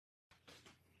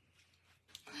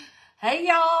Hey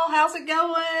y'all, how's it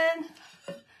going?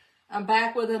 I'm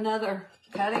back with another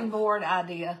cutting board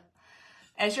idea.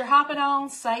 As you're hopping on,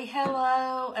 say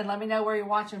hello and let me know where you're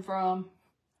watching from.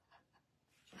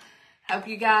 Hope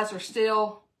you guys are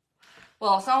still,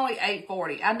 well, it's only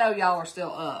 8:40. I know y'all are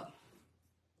still up.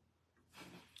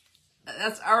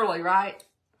 That's early, right?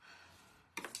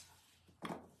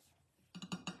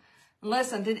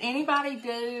 Listen, did anybody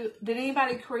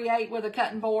create with a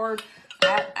cutting board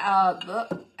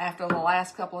after the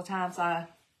last couple of times I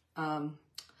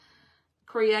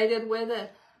created with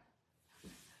it?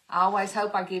 I always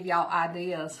hope I give y'all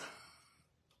ideas.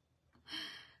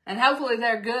 And hopefully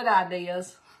they're good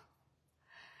ideas.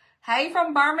 Hey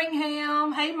from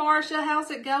Birmingham. Hey Marcia, how's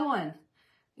it going?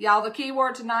 Y'all, the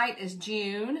keyword tonight is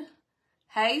June.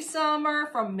 Hey Summer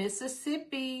from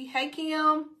Mississippi. Hey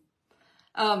Kim.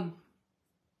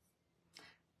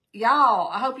 Y'all,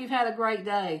 I hope you've had a great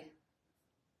day.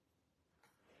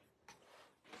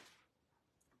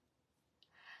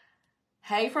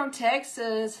 Hey from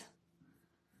Texas.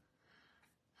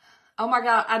 Oh my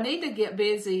God, I need to get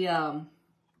busy. I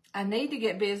need to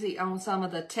get busy on some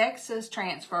of the Texas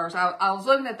transfers. I was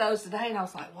looking at those today and I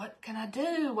was like, what can I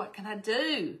do? What can I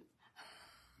do?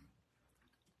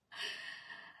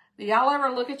 Do y'all ever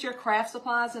look at your craft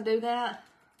supplies and do that?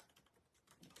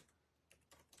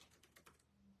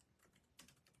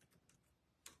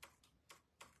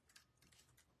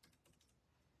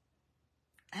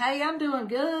 Hey, I'm doing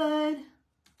good.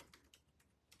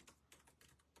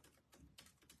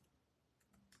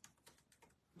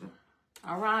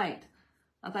 All right.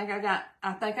 I think I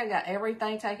got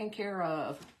everything taken care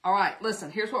of. All right,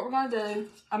 listen, here's what we're going to do.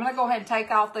 I'm going to go ahead and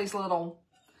take off these little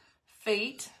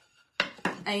feet.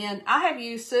 And I have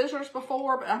used scissors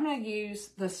before, but I'm going to use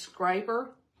the scraper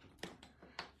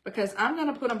because I'm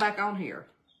going to put them back on here.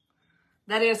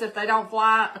 That is, if they don't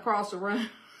fly across the room.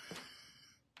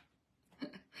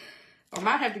 Or I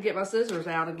might have to get my scissors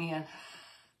out again.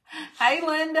 Hey,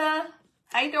 Linda.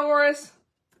 Hey, Doris.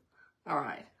 All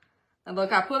right. And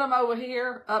look, I put them over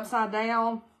here upside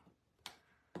down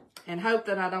and hope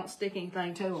that I don't stick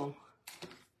anything to them.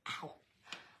 Ow.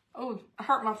 Oh, I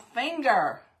hurt my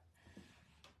finger.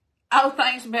 Oh,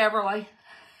 thanks, Beverly.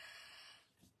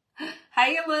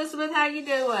 Hey, Elizabeth, how you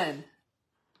doing?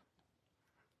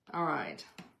 All right.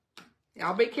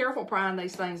 Y'all be careful prying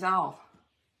these things off.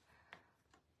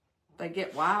 They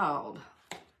get wild.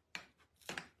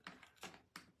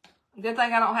 Good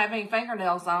thing I don't have any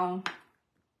fingernails on.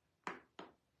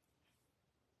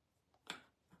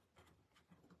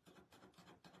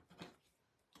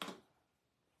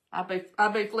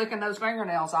 I'll be flicking those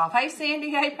fingernails off. Hey,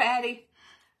 Cindy. Hey, Patty.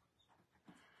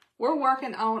 We're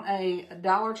working on a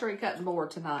Dollar Tree cutting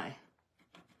board tonight.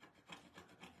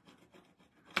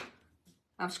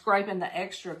 I'm scraping the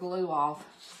extra glue off.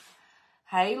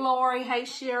 Hey, Lori. Hey,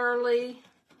 Shirley.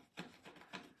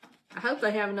 I hope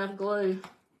they have enough glue.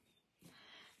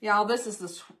 Y'all, this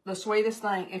is the sweetest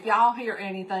thing. If y'all hear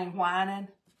anything whining,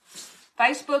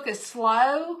 Facebook is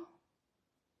slow.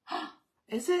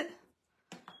 Is it?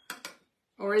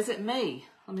 Or is it me?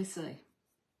 Let me see.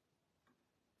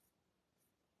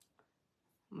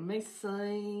 Let me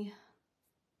see.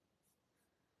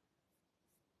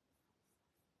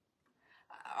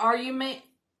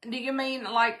 Do you mean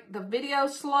like the video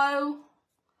slow? I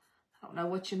don't know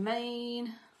what you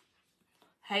mean.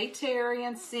 Hey, Terry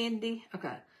and Cindy.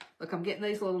 Okay, look, I'm getting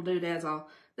these little doodads off.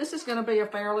 This is going to be a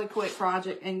fairly quick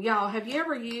project. And y'all, have you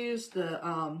ever used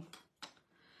the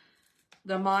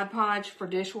Mod Podge for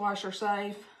dishwasher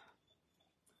safe?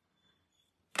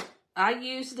 I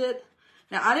used it.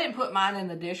 Now, I didn't put mine in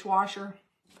the dishwasher,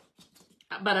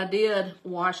 but I did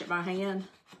wash it by hand.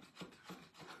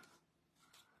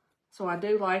 So I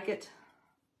do like it.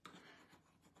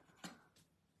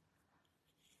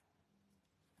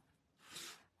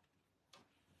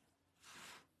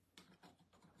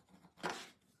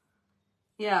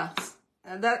 Yeah,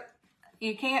 that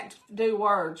you can't do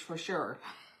words for sure.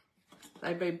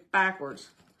 They'd be backwards.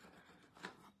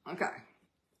 Okay.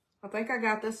 I think I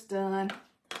got this done.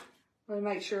 Let me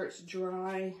make sure it's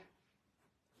dry.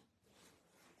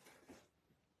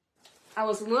 I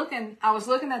was looking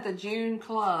at the June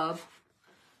club.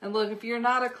 And look, if you're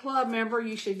not a club member,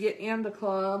 you should get in the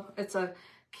club. It's a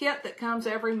kit that comes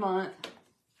every month.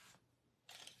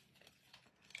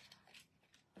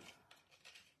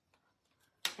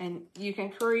 And you can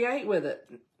create with it.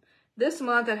 This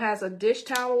month it has a dish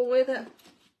towel with it.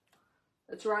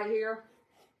 It's right here.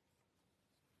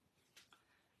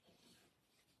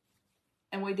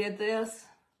 And we did this.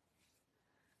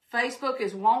 Facebook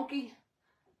is wonky.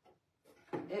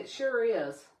 It sure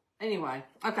is. Anyway,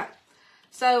 okay.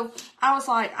 So I was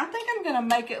like, I think I'm going to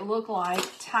make it look like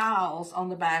tiles on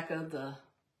the back of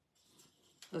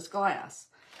this glass.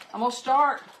 I'm going to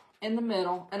start in the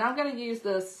middle, and I'm going to use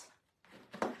this.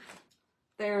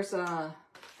 There's 5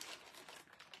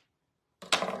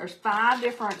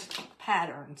 different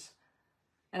patterns,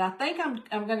 and I think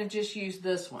I'm going to just use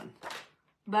this one,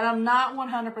 but I'm not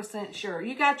 100% sure.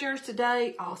 You got yours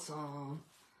today? Awesome.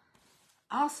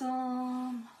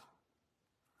 Awesome.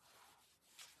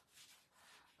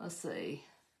 Let's see.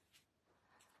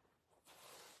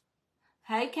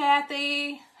 Hey,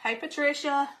 Kathy. Hey,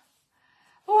 Patricia.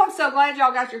 Oh, I'm so glad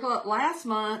y'all got your club last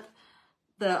month.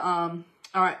 All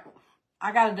right,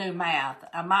 I got to do math.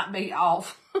 I might be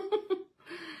off.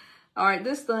 All right,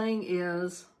 this thing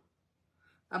is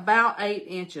about 8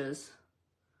 inches.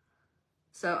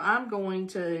 So I'm going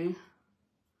to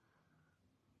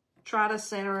try to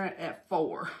center it at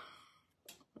 4.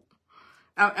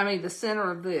 I mean, the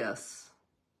center of this.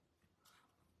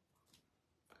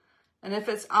 And if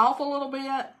it's off a little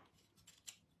bit,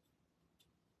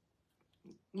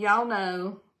 y'all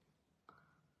know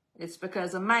it's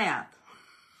because of math.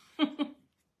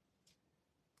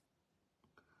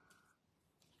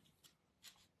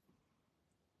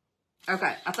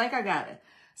 Okay, I think I got it.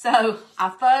 So I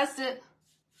fuzzed it.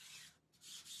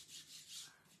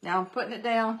 Now I'm putting it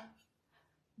down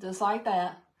just like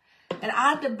that. And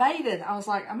I debated. I was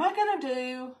like, am I going to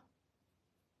do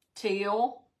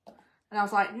teal? And I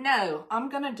was like, no, I'm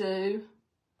going to do,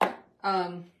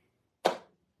 oh,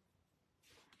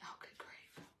 good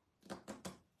grief.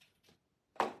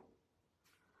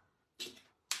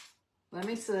 Let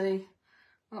me see.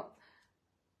 Oh,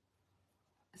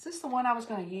 is this the one I was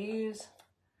going to use?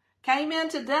 Came in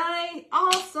today.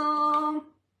 Awesome.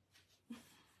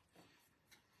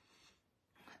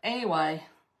 Anyway,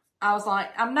 I was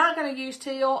like, I'm not going to use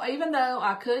teal, even though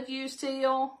I could use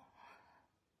teal.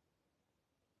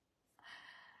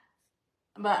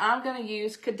 But I'm going to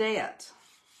use Cadet.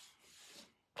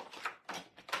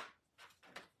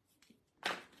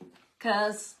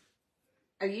 Because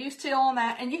I use teal on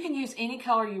that. And you can use any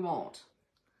color you want.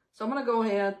 So I'm going to go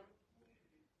ahead.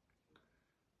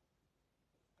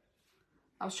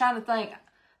 I was trying to think.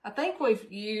 I think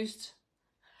we've used...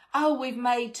 Oh, we've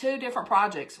made 2 different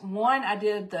projects. One, I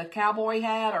did the cowboy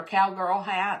hat or cowgirl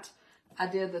hat. I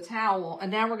did the towel.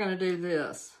 And now we're going to do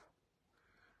this.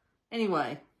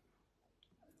 Anyway.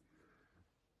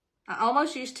 I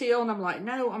almost used teal, and I'm like,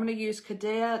 no, I'm going to use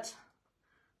Cadet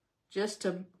just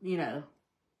to, you know,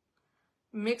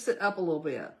 mix it up a little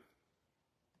bit.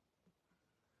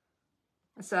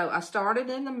 And so I started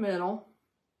in the middle.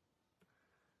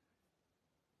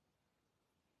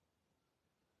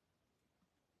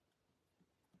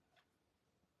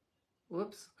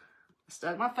 Whoops. I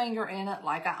stuck my finger in it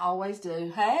like I always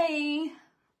do. Hey!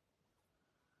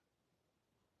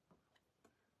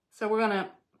 So we're going to...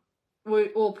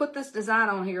 We'll put this design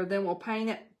on here, then we'll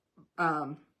paint it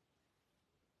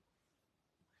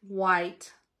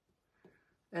white,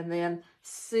 and then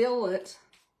seal it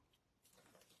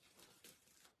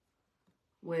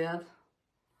with,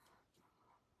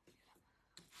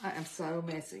 I am so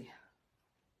messy.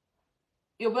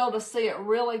 You'll be able to see it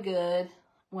really good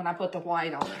when I put the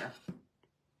white on there.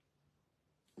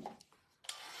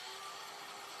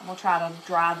 I'm going to try to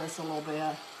dry this a little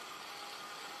bit.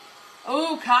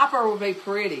 Ooh, copper would be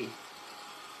pretty.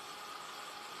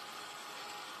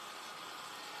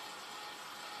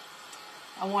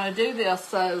 I want to do this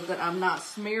so that I'm not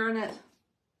smearing it.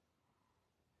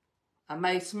 I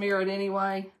may smear it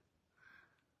anyway,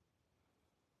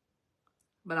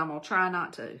 but I'm going to try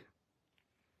not to.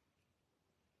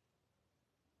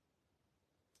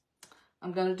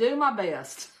 I'm going to do my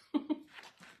best.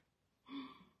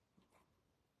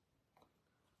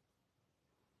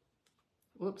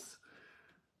 Whoops.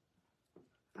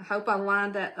 I hope I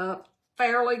lined that up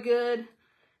fairly good.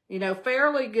 You know,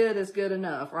 fairly good is good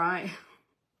enough, right?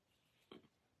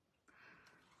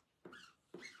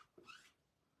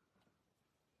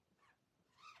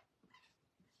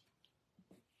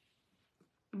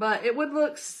 But it would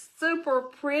look super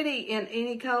pretty in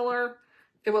any color.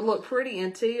 It would look pretty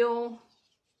in teal.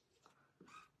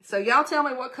 So y'all tell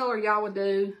me what color y'all would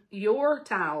do your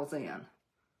tiles in.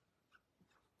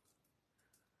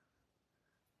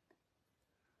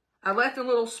 I left a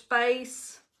little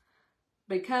space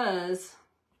because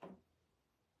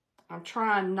I'm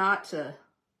trying not to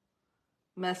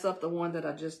mess up the one that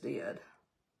I just did.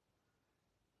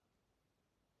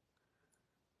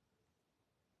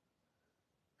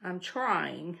 I'm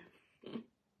trying.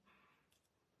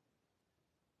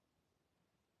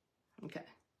 Okay.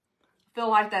 Feel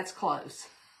like that's close.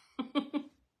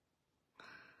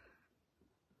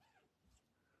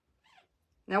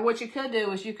 Now what you could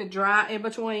do is you could dry in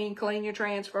between, clean your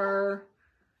transfer,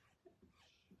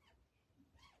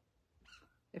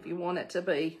 if you want it to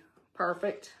be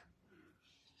perfect.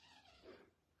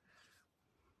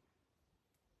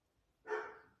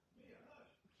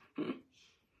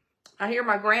 I hear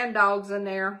my grand dogs in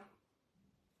there.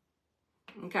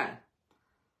 Okay.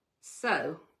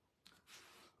 So,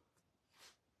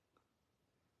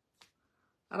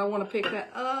 I don't want to pick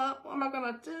that up. What am I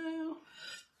going to do?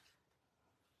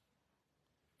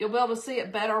 You'll be able to see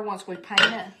it better once we paint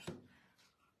it.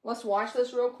 Let's wash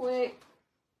this real quick.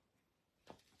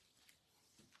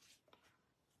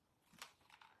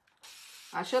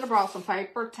 I should have brought some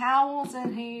paper towels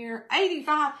in here.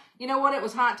 85. You know what? It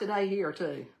was hot today here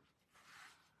too.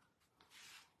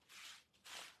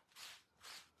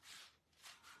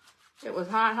 It was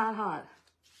hot, hot, hot.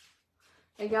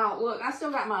 And y'all, look, I still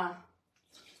got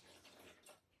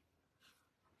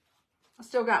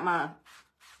my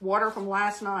water from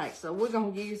last night, so we're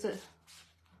gonna use it.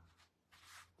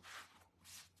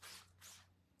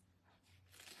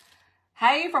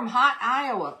 Hey, from hot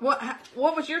Iowa.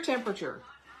 What was your temperature?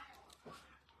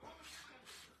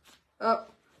 Oh,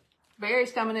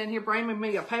 Barry's coming in here bringing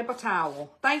me a paper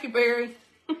towel. Thank you, Barry.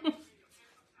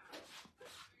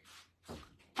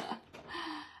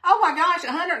 Oh my gosh,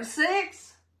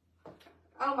 106?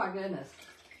 Oh my goodness.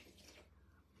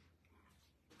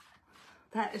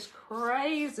 That is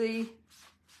crazy.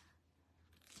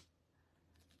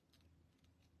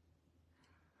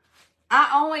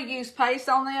 I only use paste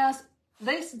on this.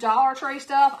 This Dollar Tree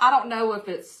stuff, I don't know if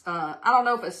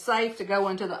it's safe to go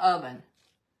into the oven.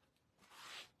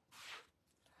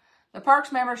 The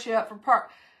Perks membership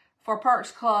for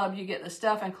Perks Club, you get the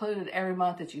stuff included every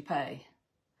month that you pay.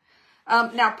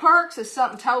 Now, Perks is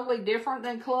something totally different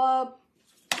than Club.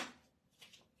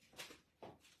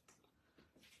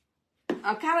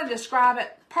 I'll kind of describe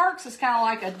it. Perks is kind of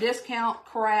like a discount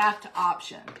craft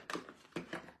option.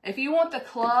 If you want the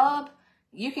Club,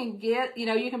 you can get,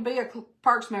 you can be a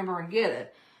Perks member and get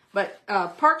it. But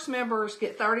Perks members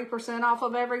get 30% off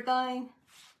of everything.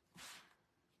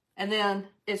 And then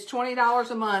it's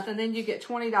 $20 a month. And then you get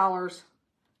 $20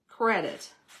 credit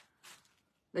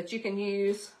that you can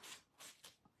use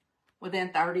within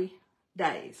 30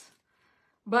 days.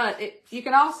 But you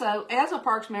can also, as a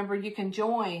Perks member, you can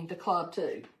join the club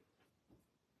too.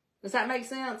 Does that make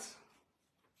sense?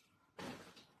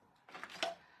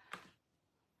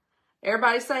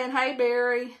 Everybody's saying, hey,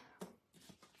 Barry.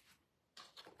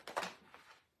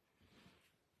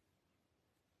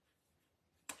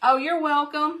 Oh, you're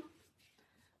welcome.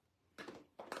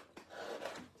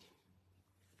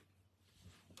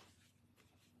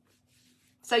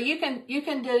 So you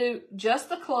can do just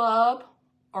the club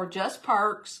or just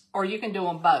Perks, or you can do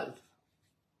them both.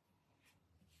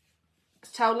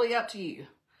 It's totally up to you.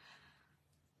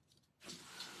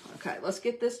 Okay, let's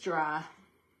get this dry.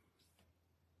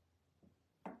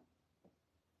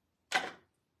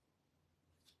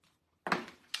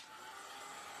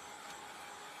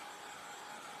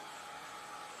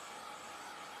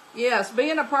 Yes,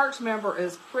 being a Perks member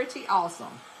is pretty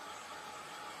awesome.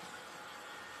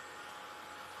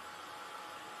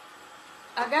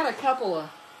 I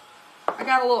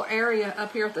got a little area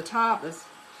up here at the top.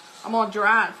 I'm going to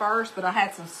dry it first, but I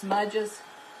had some smudges.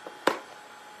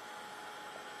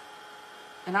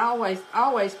 And I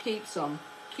always keep some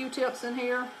Q-tips in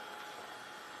here.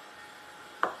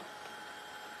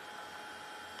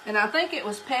 And I think it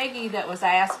was Peggy that was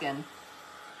asking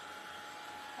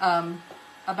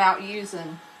about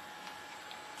using.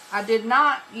 I did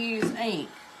not use ink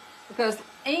because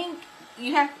ink,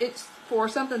 it's for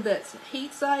something that's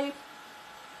heat safe.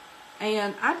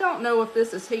 And I don't know if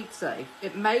this is heat safe.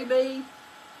 It may be.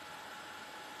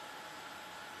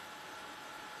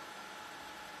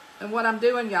 And what I'm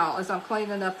doing, y'all, is I'm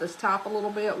cleaning up this top a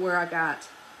little bit where I got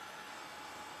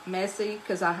messy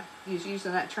because I was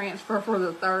using that transfer for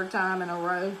the 3rd time in a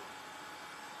row.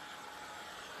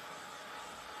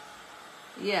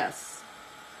 Yes.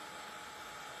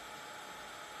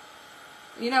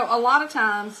 You know, a lot of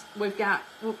times we've got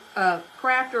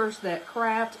crafters that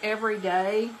craft every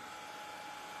day.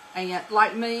 And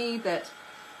like me,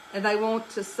 and they want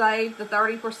to save the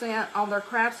 30% on their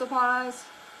craft supplies,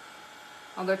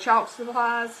 on their chalk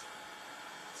supplies.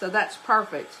 So that's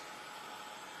perfect.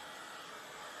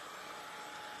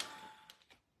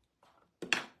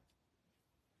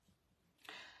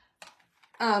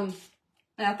 And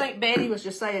I think Betty was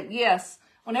just saying, yes,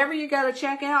 whenever you go to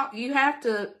checkout, you have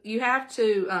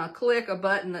to click a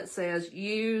button that says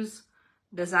use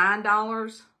design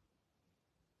dollars.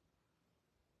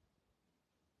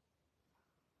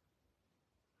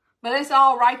 But it's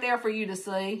all right there for you to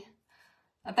see.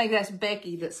 I think that's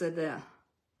Becky that said that.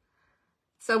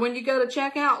 So when you go to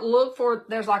checkout, look for,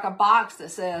 there's like a box that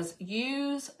says,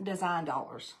 use design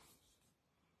dollars.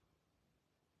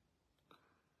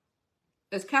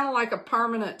 It's kind of like a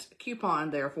permanent coupon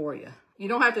there for you. You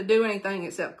don't have to do anything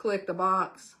except click the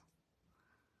box.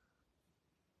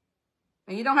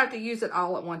 And you don't have to use it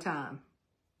all at one time.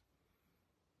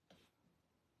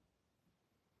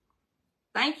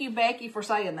 Thank you, Becky, for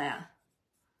saying that.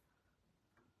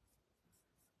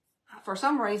 For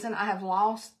some reason, I have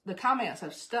lost, the comments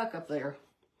have stuck up there.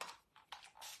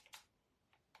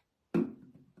 Let's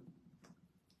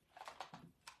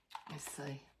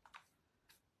see.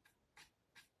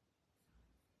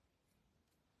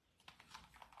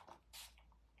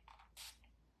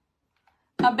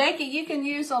 Becky, you can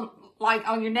use them like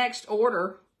on your next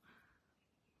order.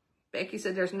 Becky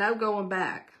said there's no going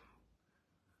back.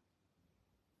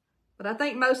 But I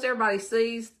think most everybody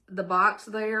sees the box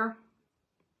there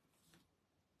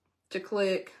to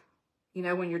click, you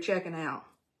know, when you're checking out.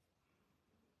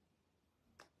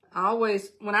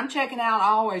 When I'm checking out, I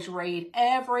always read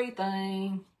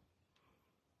everything.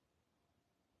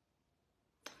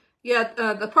 Yeah,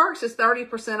 the perks is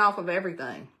 30% off of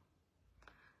everything.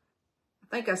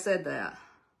 I think I said that.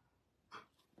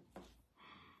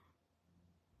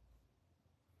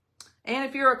 And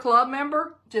if you're a club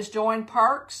member, just join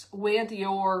perks with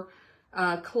your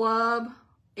club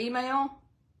email.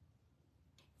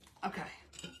 Okay.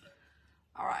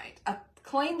 All right. I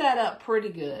cleaned that up pretty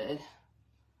good.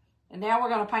 And now we're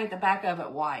going to paint the back of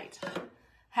it white.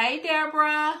 Hey,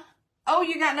 Deborah. Oh,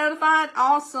 you got notified?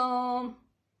 Awesome.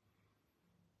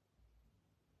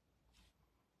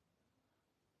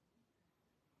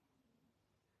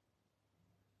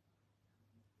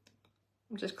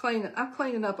 I'm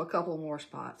cleaning up a couple more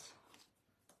spots.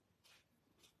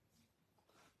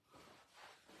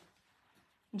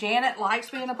 Janet likes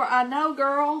being a part. I know,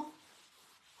 girl.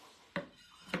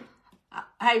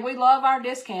 Hey, we love our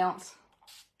discounts.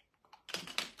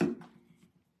 And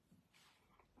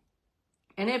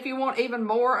if you want even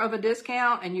more of a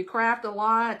discount and you craft a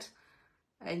lot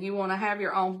and you want to have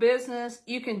your own business,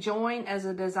 you can join as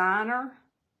a designer.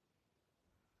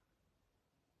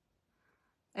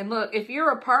 And look, if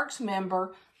you're a Perks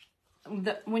member,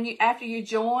 after you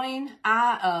join,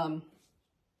 I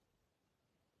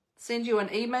send you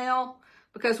an email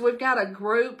because we've got a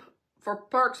group for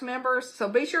Perks members. So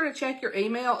be sure to check your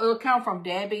email. It'll come from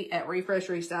Debbie at Refresh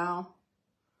Restyle.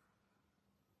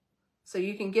 So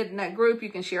you can get in that group. You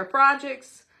can share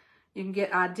projects. You can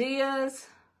get ideas.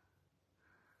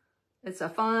 It's a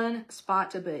fun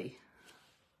spot to be.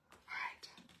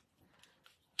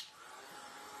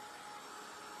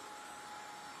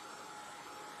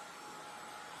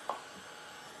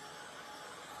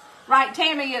 Right,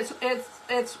 Tammy,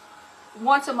 it's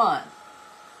once a month.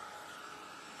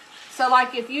 So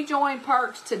like if you join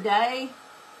Perks today,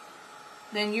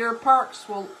 then your Perks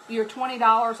your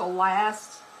 $20 will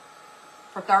last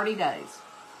for 30 days.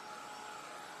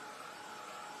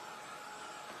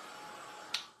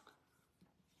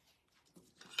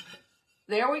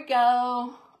 There we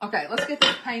go. Okay, let's get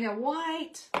this painted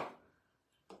white.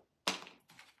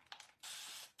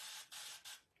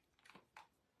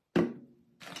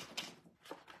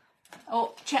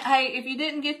 Oh, hey, if you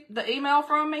didn't get the email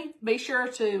from me, be sure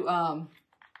to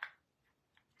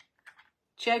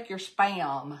check your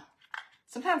spam.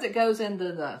 Sometimes it goes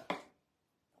into the,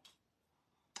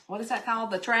 what is that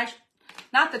called? The trash,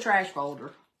 not the trash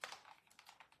folder.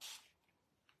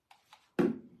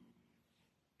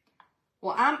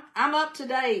 Well, I'm up to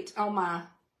date on my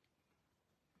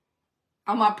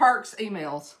Perks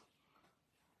emails.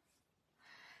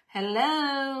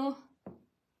 Hello.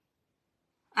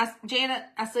 Janet,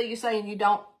 I see you saying you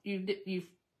don't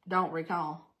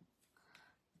recall.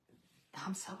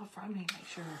 I'm so afraid to make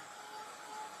sure.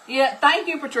 Yeah, thank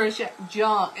you, Patricia.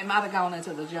 Junk. It might have gone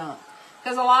into the junk.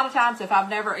 Because a lot of times if I've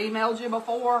never emailed you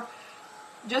before,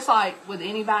 just like with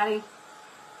anybody.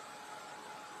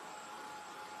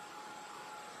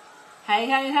 Hey,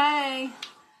 hey, hey.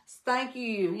 Thank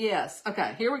you. Yes.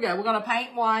 Okay, here we go. We're going to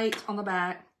paint white on the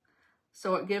back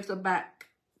so it gives a back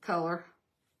color.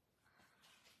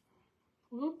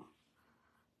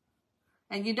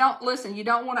 And you don't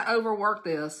want to overwork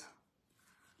this.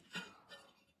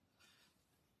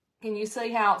 Can you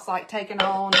see how it's like taking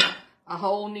on a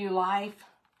whole new life?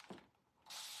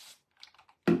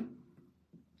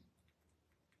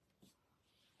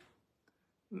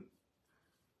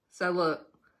 So look,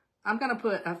 I'm going to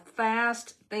put a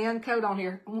fast, thin coat on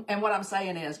here. And what I'm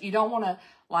saying is you don't want to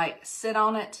like sit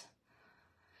on it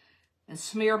and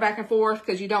smear back and forth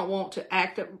because you don't want to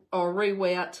act it or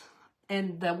re-wet.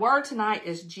 And the word tonight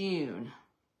is June.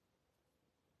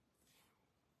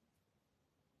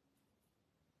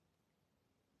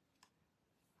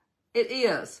 It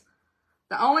is.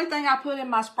 The only thing I put in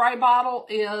my spray bottle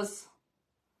is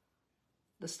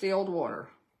distilled water.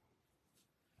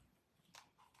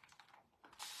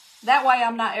 That way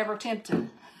I'm not ever tempted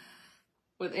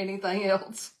with anything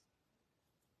else.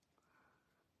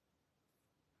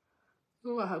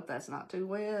 Ooh, I hope that's not too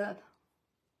wet.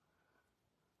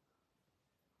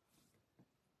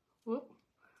 Whoop,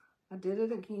 I did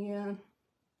it again.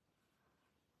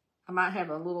 I might have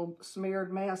a little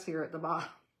smeared mess here at the bottom.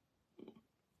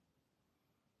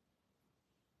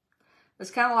 It's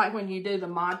kind of like when you do the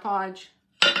Mod Podge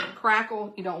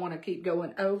crackle. You don't want to keep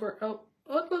going over. Oh,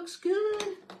 it looks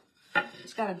good.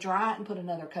 Just got to dry it and put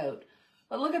another coat.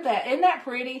 But look at that. Isn't that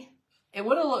pretty? It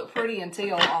would have looked pretty in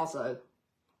teal also.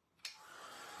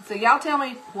 So y'all tell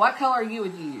me what color you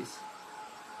would use.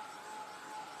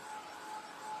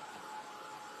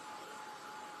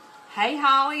 Hey,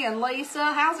 Holly and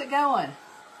Lisa. How's it going?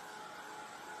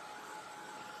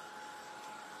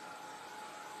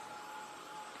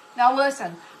 Now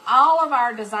listen, all of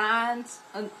our designs,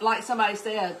 like somebody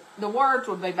said, the words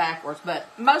would be backwards, but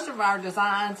most of our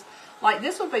designs, like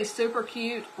this would be super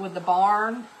cute with the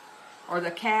barn or the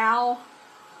cow.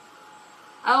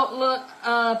 Oh,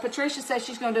 look, Patricia says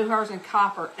she's going to do hers in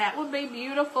copper. That would be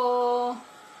beautiful.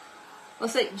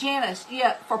 Let's see, Janice,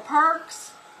 yeah, for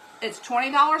perks, it's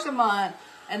 $20 a month,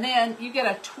 and then you get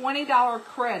a $20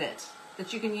 credit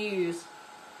that you can use.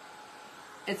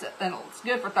 And it's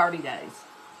good for 30 days.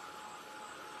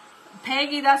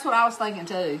 Peggy, that's what I was thinking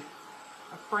too.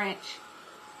 A French.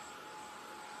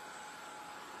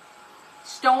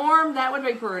 Storm, that would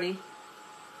be pretty.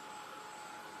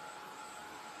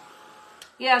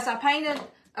 Yes, I painted.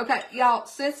 Okay, y'all,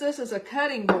 since this is a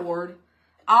cutting board,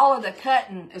 all of the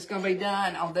cutting is going to be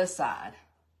done on this side.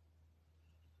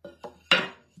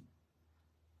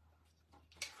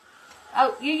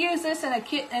 Oh, you use this in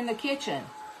the kitchen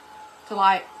to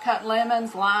like cut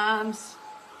lemons, limes.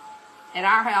 At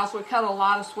our house, we cut a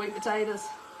lot of sweet potatoes.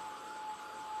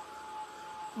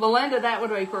 Belinda, that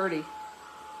would be pretty.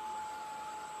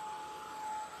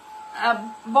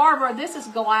 Barbara, this is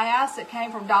glass. It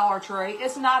came from Dollar Tree.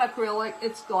 It's not acrylic.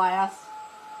 It's glass.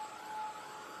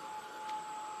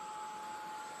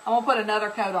 I'm going to put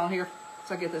another coat on here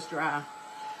so I get this dry.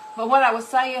 But what I was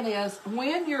saying is,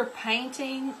 when you're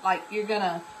painting, like you're going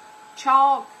to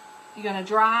chalk, you're going to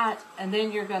dry it, and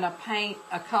then you're going to paint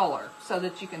a color so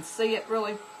that you can see it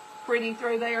really pretty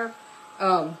through there.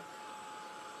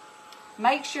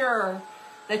 Make sure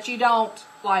that you don't,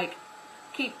 like,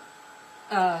 keep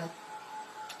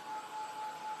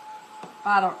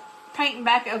painting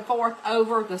back and forth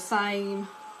over the same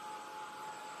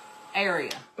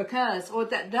area. Because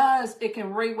what that does, it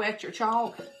can re-wet your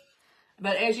chalk.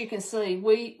 But as you can see,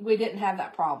 we didn't have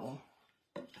that problem.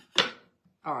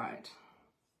 All right.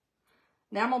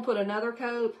 Now I'm going to put another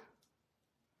coat.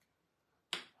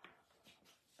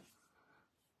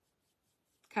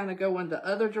 Kind of go in the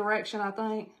other direction, I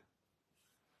think.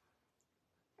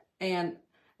 And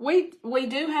we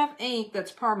do have ink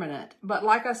that's permanent. But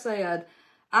like I said,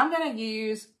 I'm going to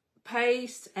use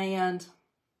paste and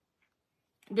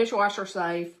dishwasher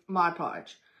safe Mod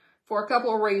Podge for a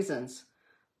couple of reasons.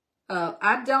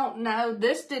 I don't know.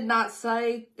 This did not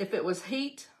say if it was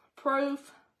heat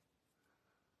proof.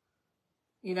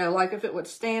 You know, like if it would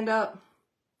stand up.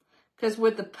 Because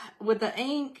with the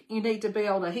ink, you need to be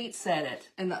able to heat set it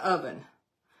in the oven.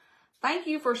 Thank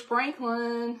you for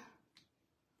sprinkling.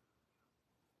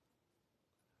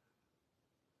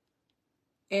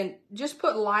 And just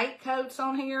put light coats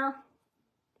on here.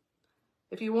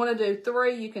 If you want to do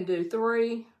 3, you can do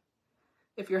 3.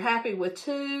 If you're happy with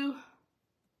 2.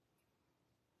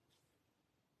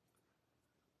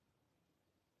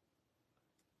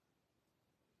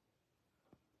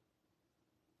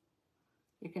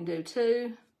 You can do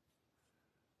 2.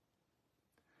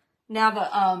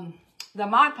 Now the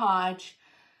Mod Podge,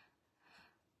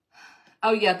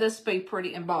 oh yeah, this would be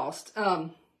pretty embossed.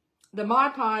 The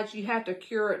Mod Podge, you have to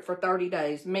cure it for 30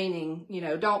 days, meaning, you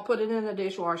know, don't put it in the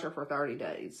dishwasher for 30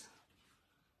 days.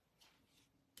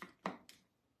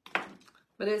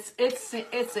 But it's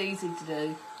easy to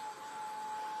do.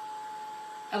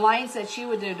 Elaine said she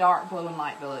would do dark blue and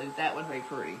light blue. That would be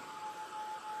pretty.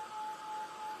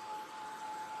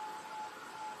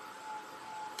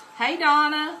 Hey,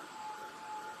 Donna.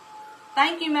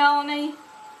 Thank you, Melanie.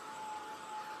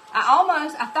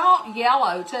 I thought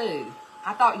yellow, too.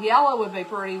 I thought yellow would be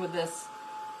pretty with this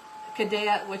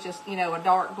Cadet, which is, you know, a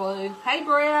dark blue. Hey,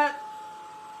 Brett.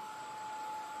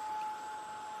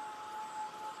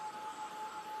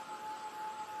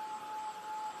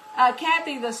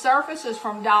 Kathy, the surface is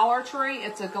from Dollar Tree.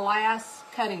 It's a glass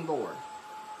cutting board.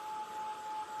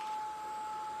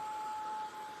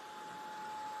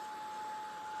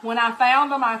 When I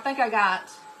found them, I think I got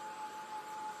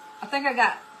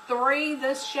 3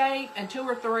 this shape and 2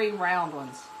 or 3 round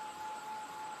ones.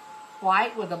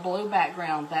 White with a blue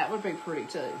background. That would be pretty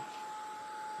too.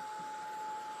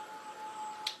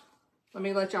 Let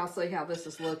me let y'all see how this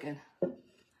is looking.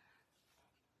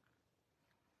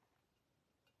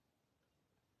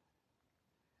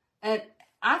 And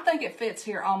I think it fits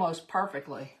here almost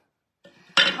perfectly.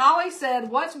 Holly said,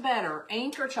 what's better,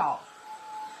 ink or chalk?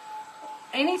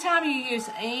 Anytime you use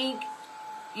ink,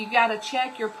 you got to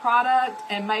check your product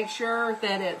and make sure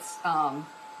that it's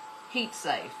heat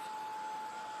safe.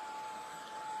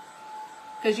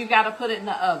 Because you got to put it in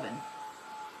the oven.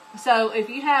 So if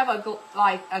you have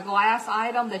a glass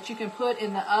item that you can put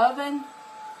in the oven,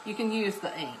 you can use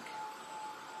the ink.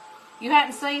 You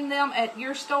hadn't seen them at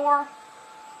your store?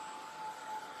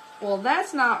 Well,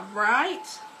 that's not right.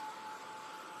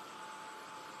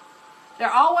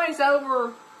 They're always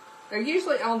over, they're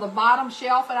usually on the bottom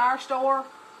shelf at our store.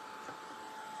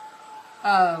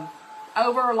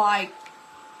 Over like,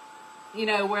 you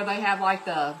know, where they have like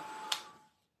the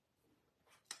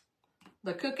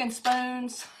cooking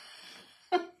spoons.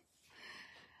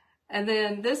 And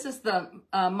then this is the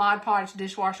Mod Podge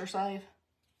dishwasher safe.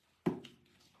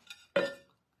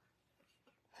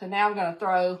 So now I'm going to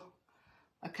throw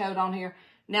a coat on here.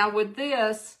 Now with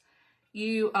this,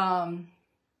 you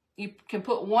can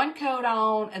put 1 coat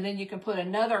on and then you can put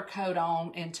another coat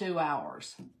on in 2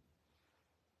 hours.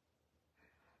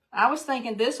 I was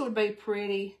thinking this would be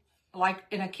pretty like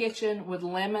in a kitchen with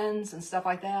lemons and stuff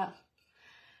like that.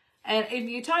 And if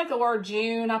you type the word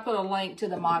June, I put a link to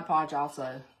the Mod Podge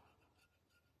also.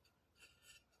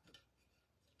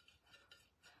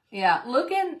 Yeah,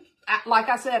 looking, like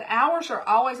I said, ours are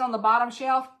always on the bottom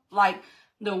shelf. Like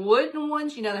the wooden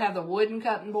ones, you know, they have the wooden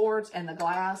cutting boards and the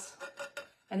glass.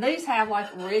 And these have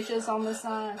like ridges on the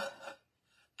side.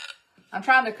 I'm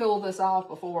trying to cool this off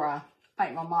before I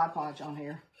paint my Mod Podge on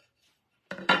here.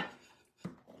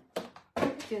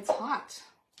 It's hot.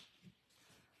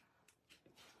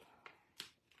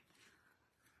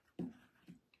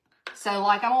 So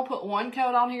like I'm going to put 1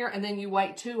 coat on here and then you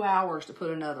wait 2 hours to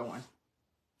put another one.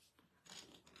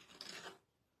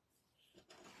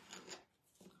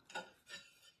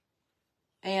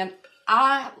 And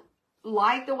I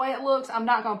like the way it looks. I'm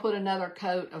not going to put another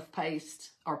coat of paste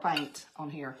or paint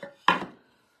on here.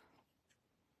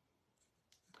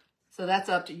 So that's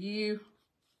up to you.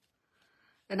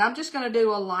 And I'm just going to do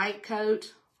a light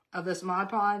coat of this Mod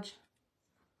Podge.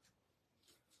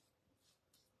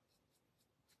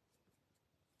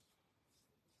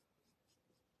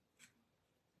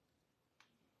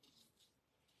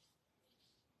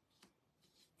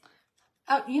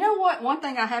 You know what? One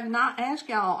thing I have not asked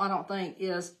y'all, I don't think,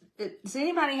 is does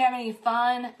anybody have any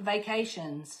fun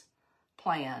vacations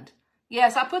planned?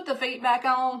 Yes, I put the feet back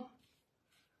on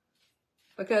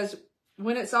because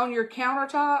when it's on your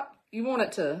countertop, you want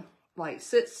it to like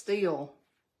sit still.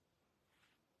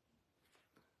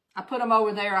 I put them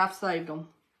over there. I've saved them.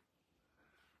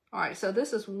 All right, so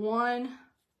this is 1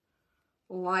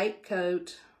 light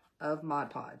coat of Mod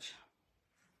Podge.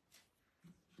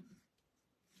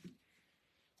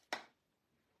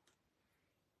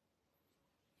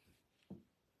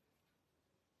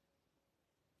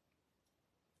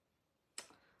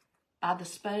 The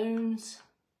spoons.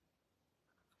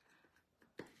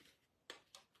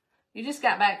 You just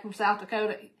got back from South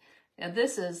Dakota. Yeah,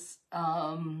 this is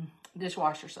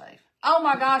dishwasher safe. Oh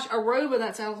my gosh, Aruba,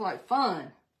 that sounds like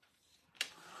fun.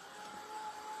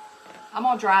 I'm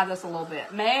going to dry this a little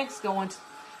bit. Meg's going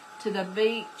to the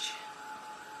beach.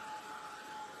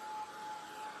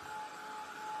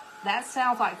 That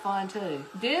sounds like fun too.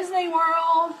 Disney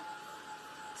World.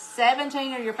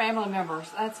 17 of your family members.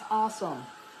 That's awesome.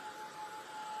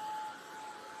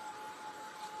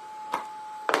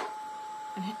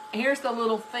 Here's the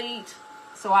little feet.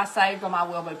 So I saved them. I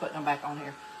will be putting them back on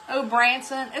here. Oh,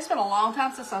 Branson. It's been a long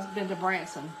time since I've been to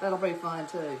Branson. That'll be fun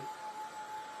too.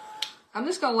 I'm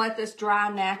just going to let this dry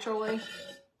naturally.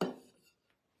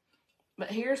 But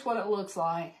here's what it looks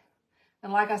like.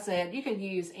 And like I said, you could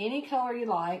use any color you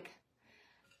like.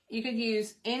 You could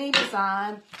use any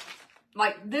design.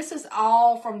 Like this is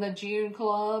all from the June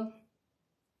Club.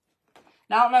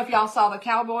 Now, I don't know if y'all saw the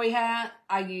cowboy hat.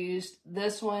 I used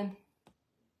this one.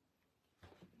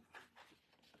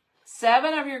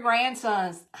 7 of your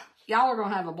grandsons. Y'all are going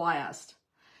to have a blast.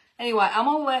 Anyway, I'm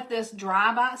going to let this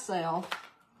dry by itself.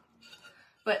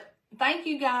 But thank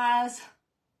you guys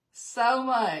so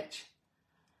much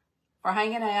for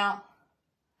hanging out.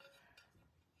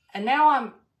 And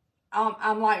now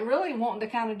I'm like really wanting to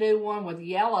kind of do one with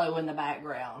yellow in the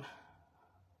background.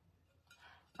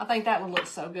 I think that would look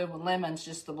so good with lemons,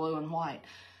 just the blue and white.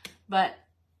 But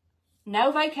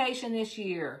no vacation this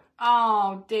year.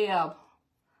 Oh, Deb.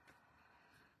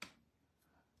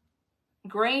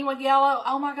 Green with yellow.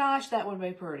 Oh my gosh, that would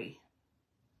be pretty.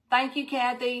 Thank you,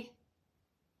 Kathy.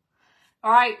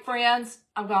 All right, friends,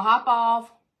 I'm going to hop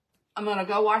off. I'm going to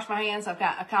go wash my hands. I've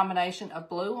got a combination of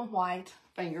blue and white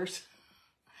fingers.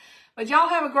 But y'all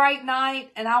have a great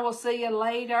night, and I will see you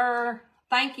later.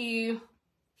 Thank you.